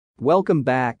Welcome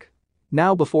back.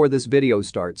 Now before this video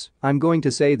starts, I'm going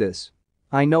to say this.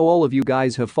 I know all of you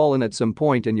guys have fallen at some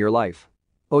point in your life.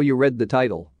 Oh, you read the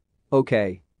title.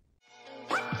 Okay.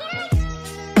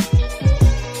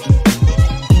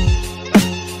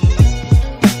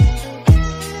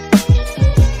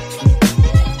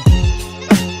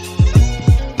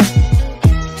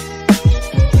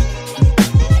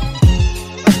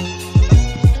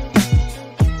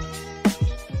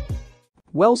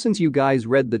 Well, since you guys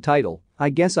read the title,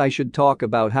 I guess I should talk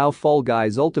about how Fall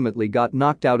Guys ultimately got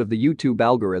knocked out of the YouTube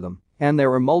algorithm, and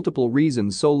there are multiple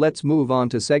reasons, so let's move on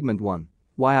to segment 1.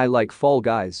 Why I like Fall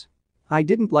Guys. I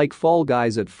didn't like Fall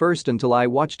Guys at first until I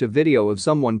watched a video of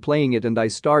someone playing it and I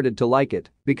started to like it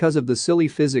because of the silly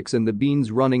physics and the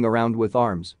beans running around with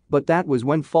arms, but that was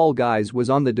when Fall Guys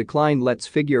was on the decline. Let's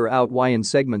figure out why in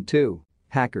segment 2.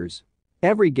 Hackers.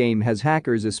 Every game has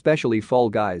hackers, especially Fall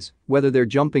Guys, whether they're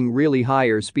jumping really high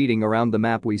or speeding around the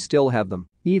map, we still have them,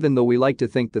 even though we like to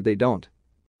think that they don't.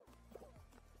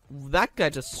 That guy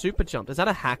just super jumped. Is that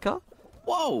a hacker?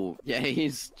 Whoa! Yeah,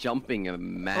 he's jumping a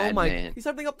madman. He's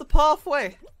opening up the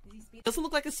pathway. It doesn't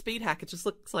look like a speed hack, it just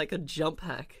looks like a jump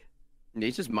hack.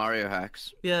 He's just Mario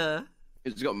hacks. Yeah.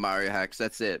 He's got Mario hacks,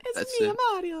 that's it. It's me,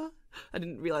 Mario. I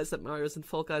didn't realize that Mario's in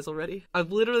Fall Guys already.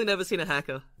 I've literally never seen a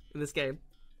hacker in this game.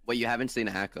 Wait, you haven't seen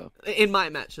a hacker? In my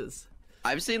matches.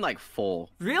 I've seen like 4.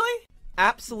 Really?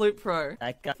 Absolute pro.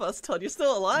 First, Todd, you're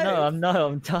still alive. No,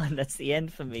 I'm done. That's the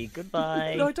end for me.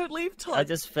 Goodbye. No, don't leave, Todd. I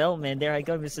just fell, man. There I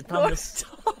go, Mr. Thomas.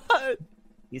 No, Todd.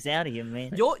 He's out of here,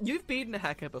 man. You've beaten a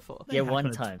hacker before. Yeah,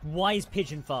 one time. Why is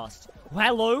Pigeon fast?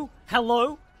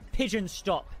 Hello? Pigeon,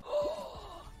 stop.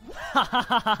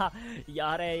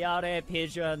 Yare yare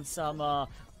Pigeon summer.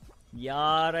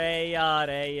 Yare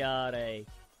yare yare.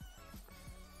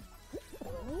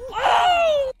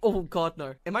 Oh god,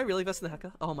 no. Am I really versing the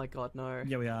hacker? Oh my god, no.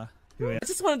 Yeah, we are. I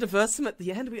just wanted to verse him at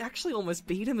the end. We actually almost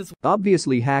beat him as well.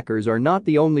 Obviously, hackers are not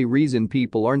the only reason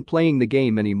people aren't playing the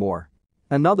game anymore.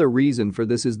 Another reason for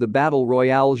this is the Battle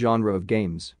Royale genre of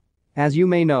games. As you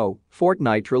may know,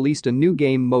 Fortnite released a new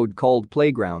game mode called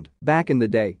Playground back in the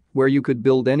day, where you could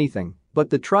build anything, but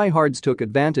the tryhards took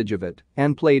advantage of it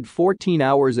and played 14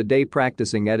 hours a day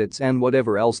practicing edits and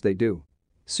whatever else they do.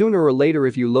 Sooner or later,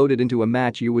 if you loaded into a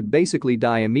match, you would basically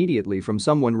die immediately from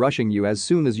someone rushing you as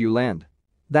soon as you land.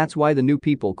 That's why the new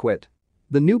people quit.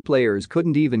 The new players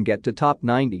couldn't even get to top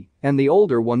 90, and the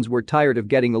older ones were tired of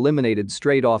getting eliminated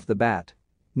straight off the bat.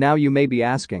 Now you may be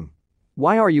asking,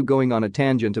 why are you going on a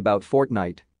tangent about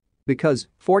Fortnite? Because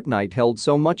Fortnite held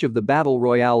so much of the Battle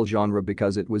Royale genre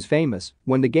because it was famous.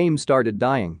 When the game started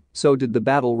dying, so did the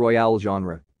Battle Royale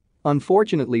genre.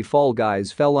 Unfortunately, Fall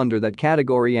Guys fell under that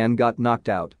category and got knocked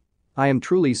out. I am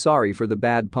truly sorry for the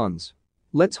bad puns.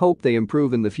 Let's hope they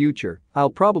improve in the future. I'll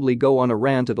probably go on a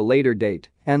rant at a later date,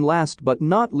 and last but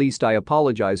not least, I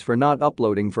apologize for not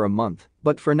uploading for a month,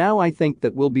 but for now I think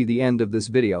that will be the end of this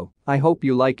video. I hope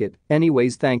you like it.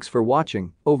 Anyways, thanks for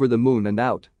watching. Over the moon and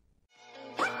out.